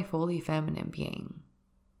 You are a fully feminine being.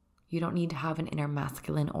 You don't need to have an inner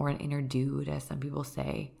masculine or an inner dude, as some people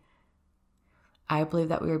say. I believe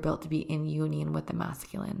that we were built to be in union with the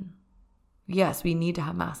masculine. Yes, we need to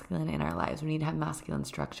have masculine in our lives. We need to have masculine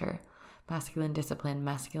structure, masculine discipline,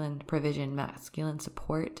 masculine provision, masculine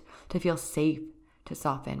support, to feel safe, to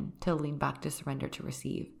soften, to lean back, to surrender, to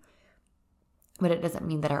receive. But it doesn't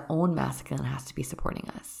mean that our own masculine has to be supporting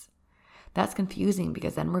us. That's confusing,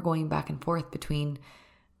 because then we're going back and forth between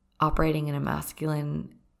operating in a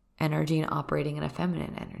masculine energy and operating in a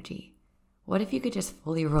feminine energy. What if you could just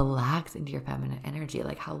fully relax into your feminine energy?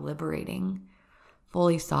 Like, how liberating.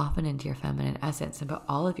 Fully soften into your feminine essence and put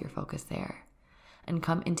all of your focus there. And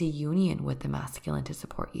come into union with the masculine to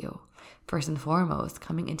support you. First and foremost,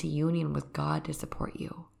 coming into union with God to support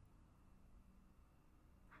you.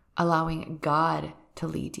 Allowing God to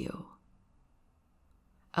lead you.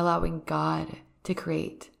 Allowing God to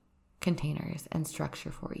create containers and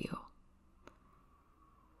structure for you.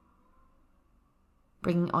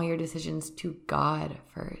 Bringing all your decisions to God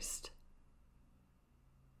first.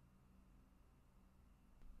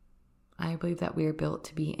 I believe that we are built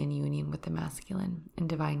to be in union with the masculine, in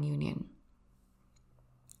divine union.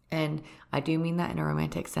 And I do mean that in a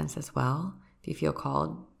romantic sense as well. If you feel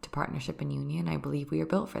called to partnership and union, I believe we are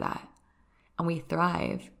built for that. And we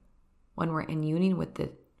thrive when we're in union with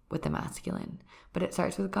the masculine. But it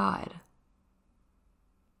starts with God.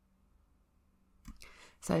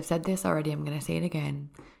 So I've said this already, I'm going to say it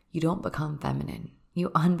again. You don't become feminine. You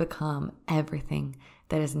unbecome everything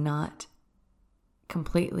that is not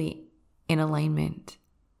completely in alignment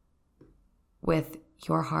with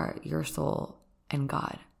your heart, your soul, and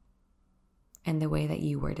God, and the way that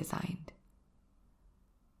you were designed.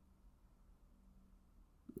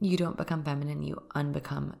 You don't become feminine, you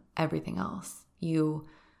unbecome everything else. You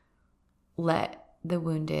let the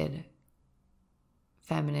wounded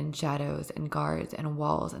feminine shadows and guards and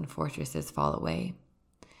walls and fortresses fall away.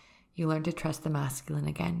 You learn to trust the masculine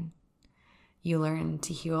again. You learn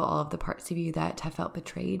to heal all of the parts of you that have felt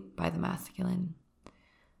betrayed by the masculine.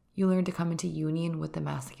 You learn to come into union with the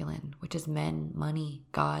masculine, which is men, money,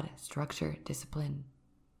 God, structure, discipline.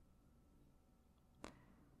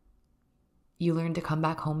 You learn to come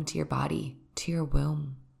back home to your body, to your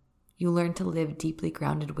womb. You learn to live deeply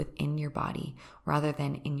grounded within your body rather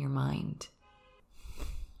than in your mind.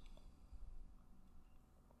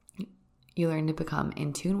 You learn to become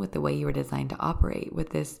in tune with the way you were designed to operate,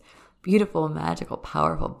 with this beautiful, magical,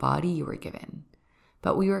 powerful body you were given.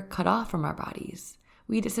 But we were cut off from our bodies.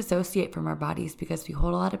 We disassociate from our bodies because we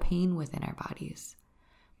hold a lot of pain within our bodies,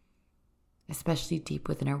 especially deep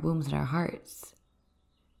within our wombs and our hearts.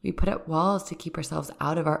 We put up walls to keep ourselves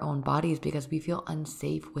out of our own bodies because we feel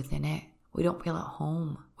unsafe within it. We don't feel at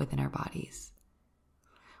home within our bodies.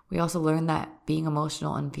 We also learned that being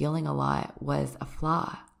emotional and feeling a lot was a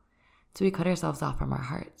flaw. So we cut ourselves off from our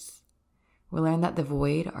hearts. We learned that the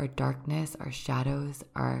void, our darkness, our shadows,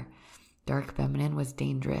 our dark feminine was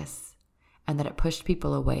dangerous, and that it pushed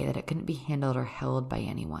people away, that it couldn't be handled or held by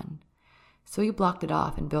anyone. So we blocked it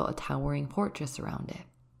off and built a towering fortress around it.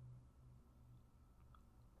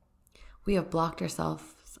 We have blocked ourselves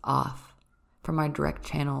off from our direct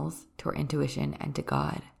channels to our intuition and to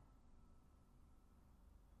God,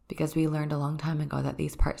 because we learned a long time ago that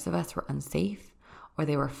these parts of us were unsafe or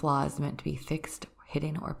they were flaws meant to be fixed,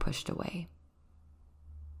 hidden, or pushed away.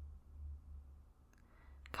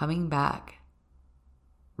 Coming back,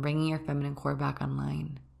 bringing your feminine core back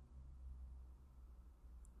online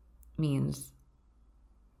means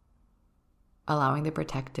allowing the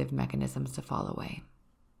protective mechanisms to fall away.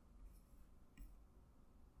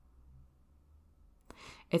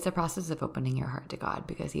 It's a process of opening your heart to God,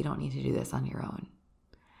 because you don't need to do this on your own.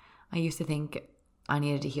 I used to think I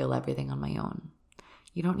needed to heal everything on my own.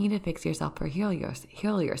 You don't need to fix yourself or heal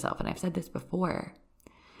yourself. And I've said this before.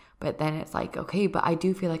 But then it's like, okay, but I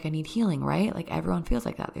do feel like I need healing, right? Like everyone feels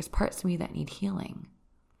like that. There's parts of me that need healing.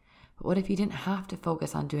 But what if you didn't have to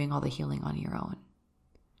focus on doing all the healing on your own?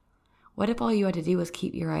 What if all you had to do was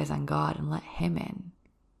keep your eyes on God and let Him in?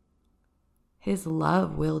 His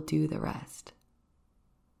love will do the rest.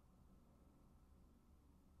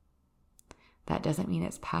 That doesn't mean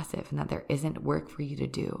it's passive and that there isn't work for you to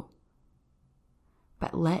do.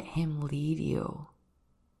 But let Him lead you.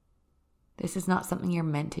 This is not something you're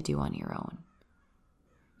meant to do on your own.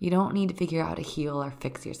 You don't need to figure out how to heal or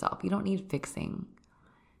fix yourself. You don't need fixing.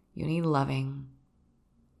 You need loving.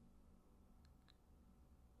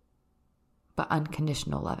 But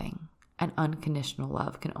unconditional loving. And unconditional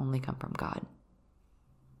love can only come from God.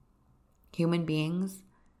 Human beings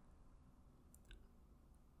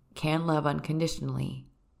can love unconditionally,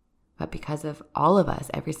 but because of all of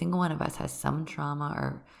us, every single one of us has some trauma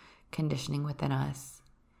or conditioning within us,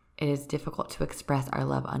 it is difficult to express our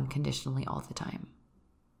love unconditionally all the time.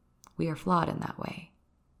 We are flawed in that way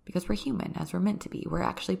because we're human, as we're meant to be. We're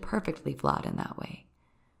actually perfectly flawed in that way.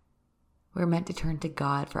 We're meant to turn to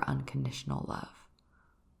God for unconditional love.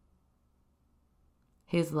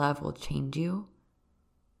 His love will change you.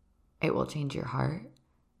 It will change your heart.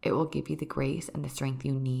 It will give you the grace and the strength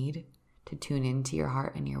you need to tune into your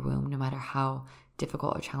heart and your womb, no matter how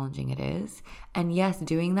difficult or challenging it is. And yes,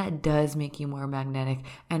 doing that does make you more magnetic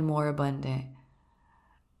and more abundant.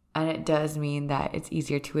 And it does mean that it's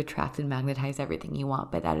easier to attract and magnetize everything you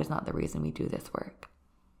want, but that is not the reason we do this work.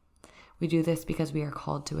 We do this because we are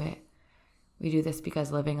called to it. We do this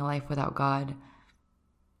because living a life without God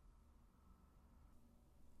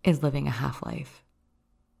is living a half-life.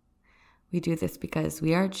 We do this because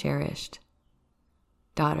we are cherished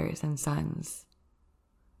daughters and sons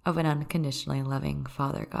of an unconditionally loving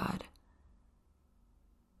Father God.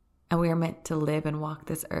 And we are meant to live and walk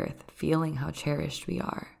this earth feeling how cherished we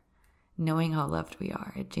are, knowing how loved we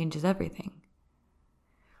are. It changes everything.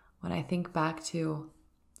 When I think back to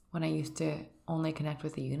when I used to only connect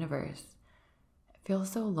with the universe, it feels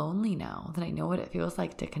so lonely now that I know what it feels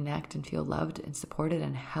like to connect and feel loved and supported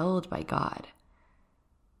and held by God.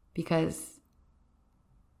 Because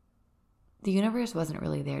the universe wasn't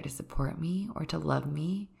really there to support me or to love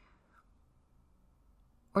me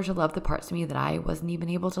or to love the parts of me that I wasn't even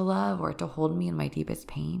able to love or to hold me in my deepest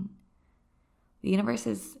pain. The universe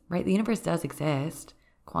is, right? The universe does exist.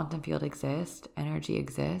 Quantum field exists. Energy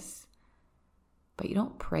exists. But you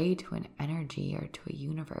don't pray to an energy or to a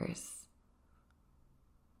universe.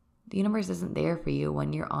 The universe isn't there for you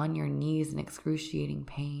when you're on your knees in excruciating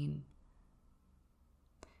pain.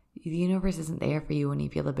 The universe isn't there for you when you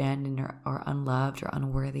feel abandoned or unloved or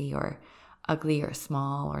unworthy or ugly or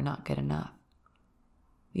small or not good enough.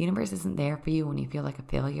 The universe isn't there for you when you feel like a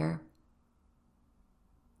failure.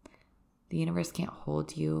 The universe can't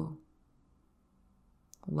hold you,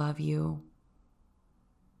 love you,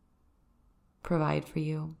 provide for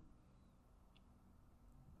you.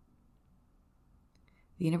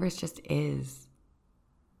 The universe just is.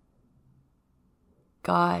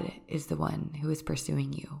 God is the one who is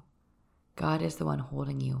pursuing you. God is the one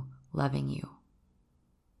holding you, loving you,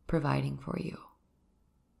 providing for you.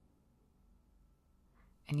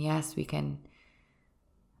 And yes, we can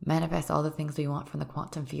manifest all the things we want from the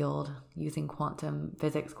quantum field using quantum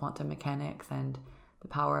physics, quantum mechanics, and the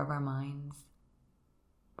power of our minds.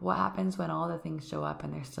 But what happens when all the things show up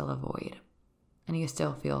and there's still a void and you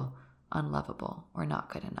still feel unlovable or not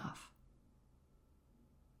good enough?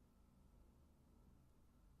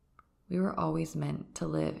 We were always meant to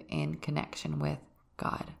live in connection with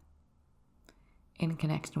God, in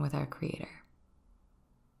connection with our Creator.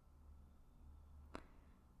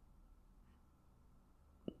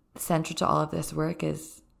 Central to all of this work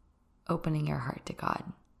is opening your heart to God,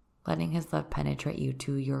 letting His love penetrate you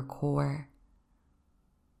to your core,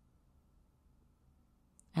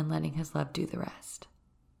 and letting His love do the rest.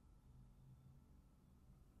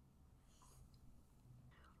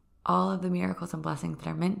 All of the miracles and blessings that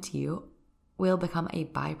are meant to you will become a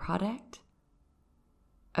byproduct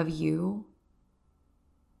of you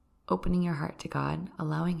opening your heart to God,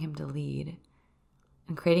 allowing Him to lead,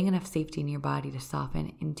 and creating enough safety in your body to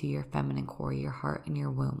soften into your feminine core, your heart, and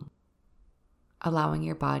your womb, allowing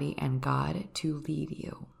your body and God to lead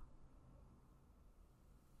you.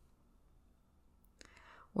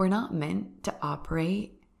 We're not meant to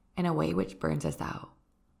operate in a way which burns us out.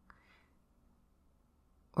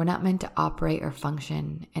 We're not meant to operate or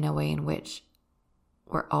function in a way in which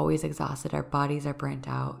we're always exhausted, our bodies are burnt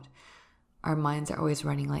out, our minds are always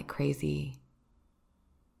running like crazy,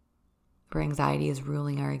 where anxiety is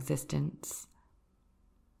ruling our existence.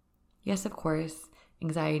 Yes, of course,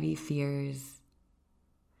 anxiety, fears,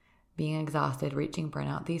 being exhausted, reaching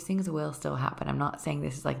burnout, these things will still happen. I'm not saying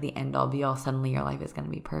this is like the end all be all, suddenly your life is going to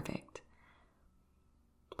be perfect.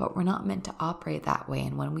 But we're not meant to operate that way.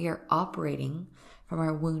 And when we are operating from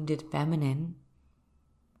our wounded feminine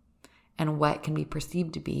and what can be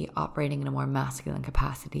perceived to be operating in a more masculine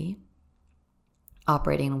capacity,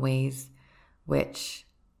 operating in ways which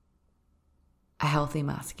a healthy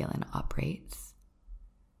masculine operates,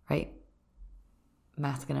 right?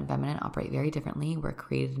 Masculine and feminine operate very differently. We're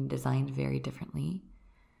created and designed very differently.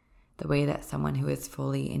 The way that someone who is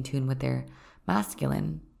fully in tune with their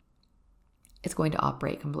masculine is going to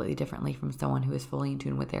operate completely differently from someone who is fully in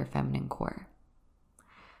tune with their feminine core.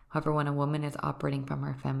 However, when a woman is operating from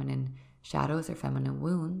her feminine shadows or feminine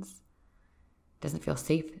wounds, doesn't feel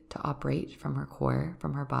safe to operate from her core,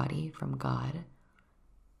 from her body, from God,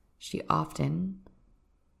 she often,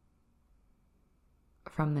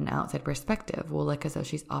 from an outside perspective, will look as though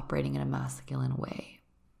she's operating in a masculine way.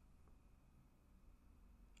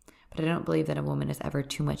 But I don't believe that a woman is ever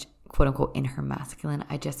too much, quote unquote, in her masculine.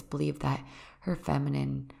 I just believe that her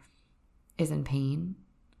feminine is in pain,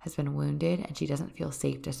 has been wounded, and she doesn't feel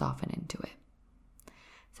safe to soften into it.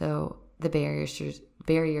 So the barriers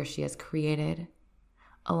she has created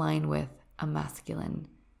align with a masculine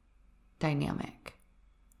dynamic.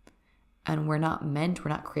 And we're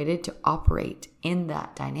not created to operate in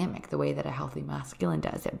that dynamic the way that a healthy masculine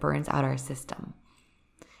does. It burns out our system.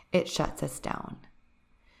 It shuts us down.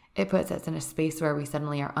 It puts us in a space where we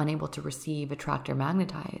suddenly are unable to receive, attract, or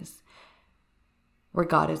magnetize, where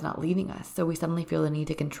God is not leading us. So we suddenly feel the need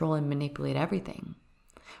to control and manipulate everything.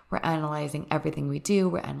 We're analyzing everything we do.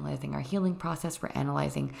 We're analyzing our healing process. We're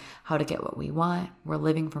analyzing how to get what we want. We're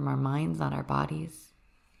living from our minds, not our bodies.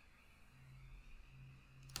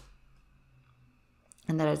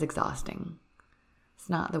 And that is exhausting. It's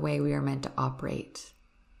not the way we are meant to operate.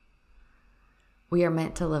 We are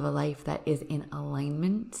meant to live a life that is in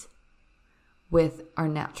alignment with our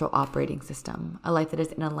natural operating system, a life that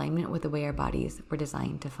is in alignment with the way our bodies were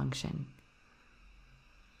designed to function.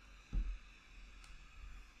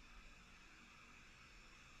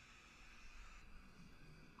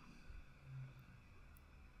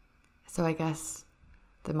 So I guess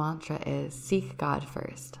the mantra is seek God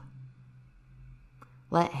first.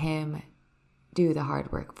 Let Him do the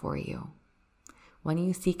hard work for you. When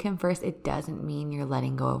you seek Him first, it doesn't mean you're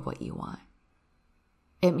letting go of what you want.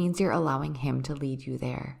 It means you're allowing Him to lead you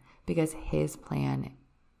there because His plan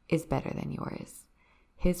is better than yours.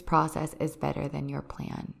 His process is better than your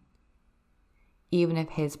plan. Even if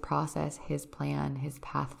His process, His plan, His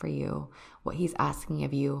path for you, what He's asking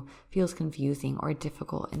of you feels confusing or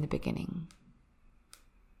difficult in the beginning.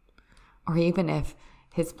 Or even if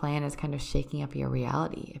His plan is kind of shaking up your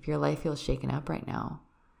reality, if your life feels shaken up right now,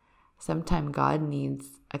 sometimes God needs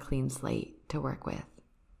a clean slate to work with.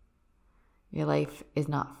 Your life is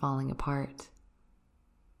not falling apart.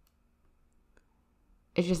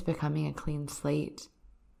 It's just becoming a clean slate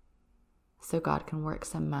so God can work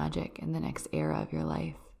some magic in the next era of your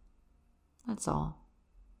life. That's all.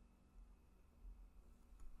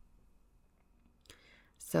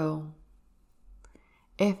 So,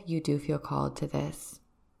 if you do feel called to this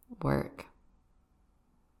work,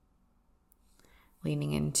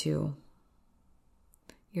 leaning into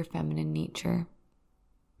your feminine nature,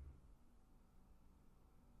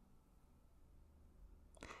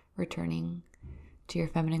 returning to your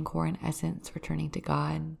feminine core and essence, returning to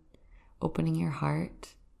God, opening your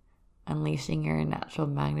heart, unleashing your natural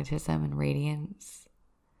magnetism and radiance,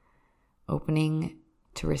 opening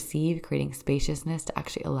to receive, creating spaciousness to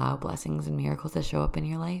actually allow blessings and miracles to show up in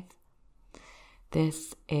your life.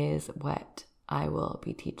 This is what I will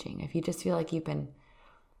be teaching. If you just feel like you've been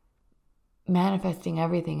manifesting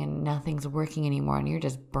everything and nothing's working anymore and you're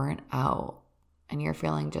just burnt out and you're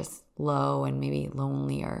feeling just low and maybe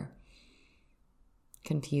lonely or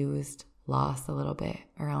confused, lost a little bit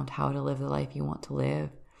around how to live the life you want to live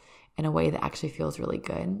in a way that actually feels really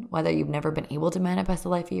good, whether you've never been able to manifest the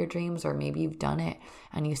life of your dreams or maybe you've done it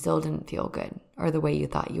and you still didn't feel good or the way you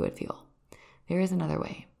thought you would feel, there is another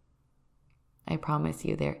way. I promise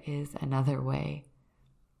you there is another way.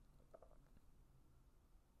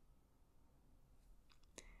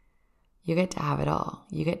 You get to have it all.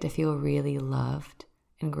 You get to feel really loved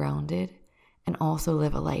and grounded and also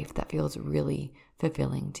live a life that feels really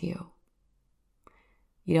fulfilling to you.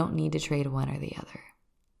 You don't need to trade one or the other.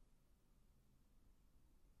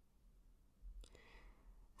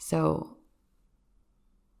 So,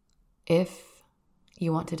 if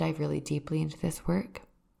you want to dive really deeply into this work,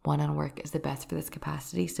 one-on work is the best for this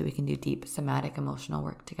capacity, so we can do deep somatic emotional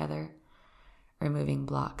work together, removing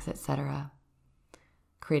blocks, etc.,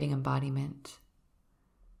 creating embodiment.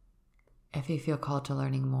 If you feel called to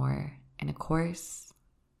learning more in a course,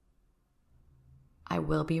 I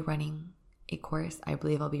will be running a course. I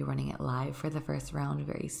believe I'll be running it live for the first round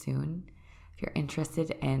very soon. If you're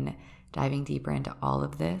interested in diving deeper into all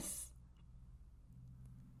of this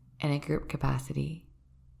in a group capacity,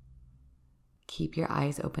 keep your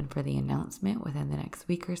eyes open for the announcement within the next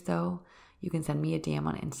week or so. You can send me a DM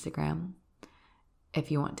on Instagram if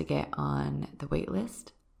you want to get on the wait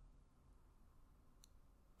list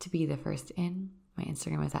to be the first in. My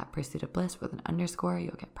Instagram is at Pursuit of Bliss with an underscore.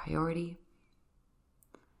 You'll get priority.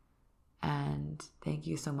 And thank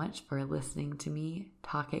you so much for listening to me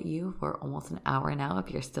talk at you for almost an hour now,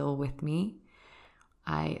 if you're still with me.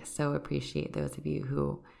 I so appreciate those of you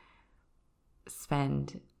who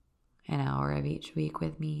spend an hour of each week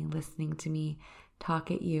with me, listening to me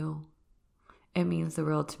talk at you. It means the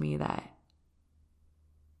world to me that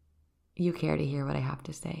you care to hear what I have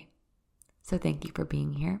to say. So thank you for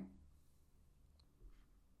being here.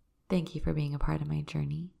 Thank you for being a part of my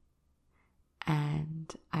journey.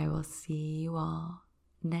 And I will see you all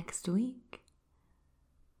next week.